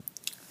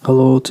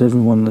Hello to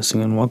everyone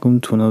listening, and welcome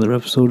to another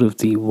episode of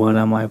the What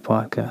Am I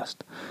podcast.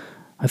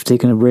 I've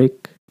taken a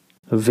break,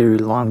 a very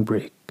long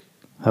break.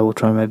 I will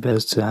try my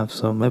best to have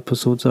some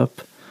episodes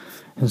up.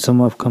 In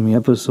some upcoming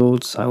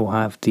episodes, I will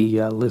have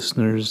the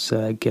listeners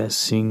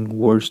guessing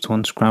words to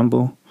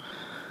unscramble.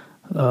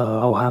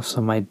 I'll have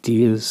some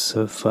ideas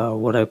of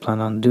what I plan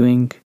on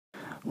doing.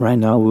 Right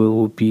now, it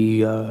will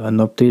be an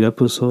update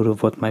episode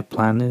of what my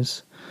plan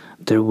is.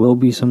 There will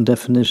be some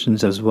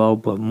definitions as well,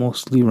 but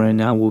mostly right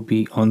now will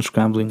be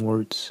unscrambling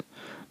words.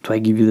 Do I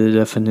give you the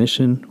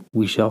definition?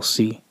 We shall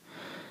see.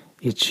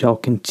 It shall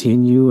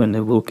continue and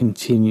it will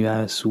continue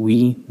as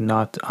we,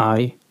 not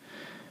I,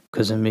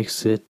 because it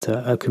makes it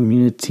a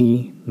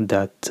community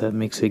that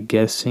makes it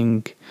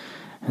guessing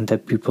and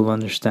that people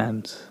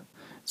understand.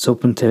 It's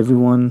open to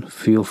everyone.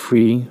 Feel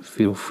free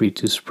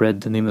to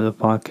spread the name of the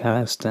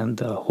podcast, and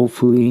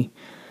hopefully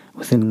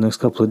within the next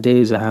couple of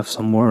days I have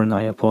some more, and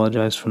I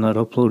apologize for not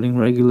uploading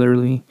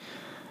regularly.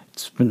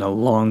 It's been a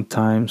long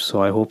time,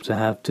 so I hope to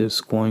have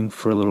this going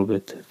for a little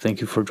bit.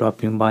 Thank you for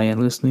dropping by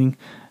and listening.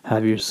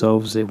 Have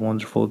yourselves a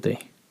wonderful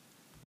day.